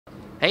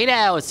Hey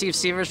now, it's Steve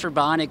Severs for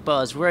Bionic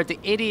Buzz. We're at the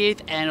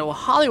 88th Annual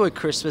Hollywood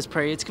Christmas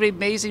Parade. It's going to be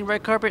amazing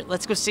red carpet.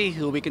 Let's go see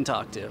who we can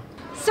talk to.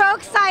 So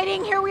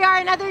exciting. Here we are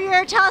another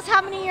year. Tell us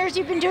how many years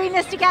you've been doing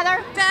this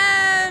together?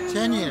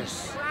 10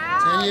 years.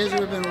 Wow, 10 years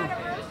we've been.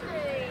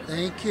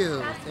 Thank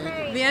you.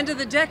 Thank you. The end of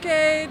the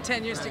decade,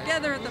 10 years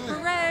together at the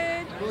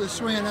parade. We'll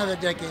swing another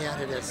decade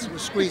out of this. We'll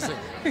squeeze it.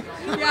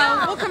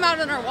 Yeah, we'll come out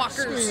in our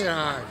walkers. Squeeze it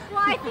hard.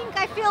 Well,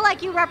 I feel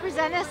like you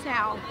represent us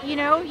now. You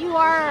know, you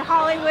are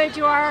Hollywood,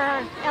 you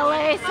are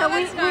LA, so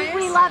that's nice.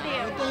 we love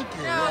you. Thank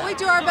you. Yeah, we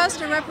do our best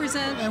to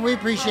represent. And we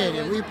appreciate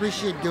it. We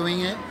appreciate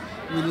doing it.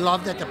 We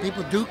love that the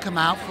people do come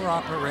out for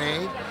our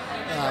parade.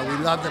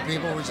 We love the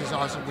people, which is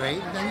also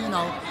great. And then, you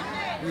know,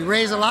 we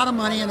raise a lot of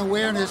money and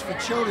awareness for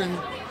children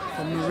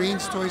from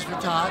Marines Toys for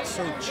Tots,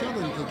 so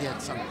children could get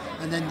some.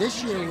 And then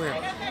this year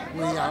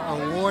we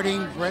are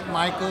awarding Brett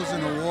Michaels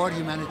an award,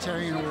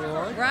 humanitarian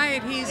award.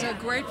 Right, he's a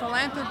great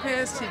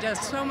philanthropist. He does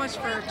so much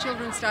for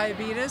children's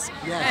diabetes.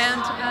 Yes.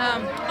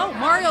 And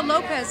Mario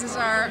Lopez is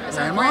our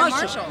Grand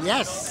Marshal.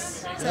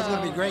 Yes, that's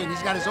going to be great. And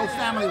he's got his whole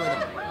family with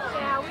him.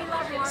 Yeah, we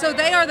love you. So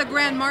they are the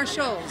Grand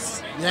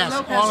Marshals. Yes, the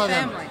Lopez all of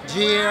family. them.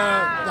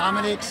 Gia,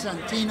 Dominic,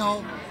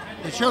 Santino.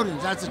 The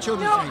children's, that's the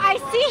children's thing. I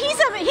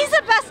see. He's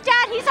the best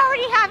dad. He's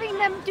already having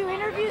them do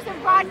interviews and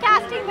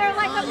broadcasting. They're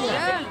like amazing.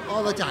 Yeah,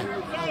 all the time.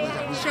 All the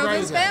time. He's Show great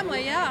his at that.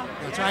 family, yeah.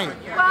 That's right.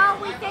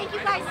 Well, we thank you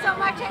guys so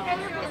much. I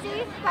know you're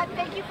busy, but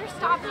thank you for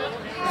stopping.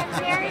 And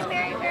Merry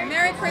Christmas,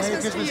 Merry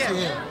Christmas to to you.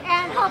 you.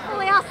 And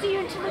hopefully I'll see you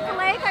in Toluca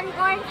Lake. Are you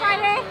going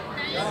Friday?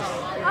 Yes.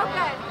 Oh,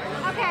 good.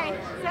 Okay,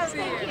 so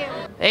thank you.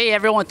 Hey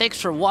everyone, thanks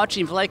for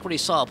watching. If you like what you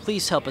saw,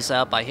 please help us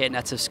out by hitting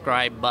that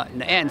subscribe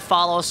button and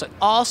follow us on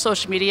all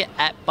social media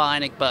at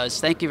Bionic Buzz.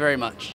 Thank you very much.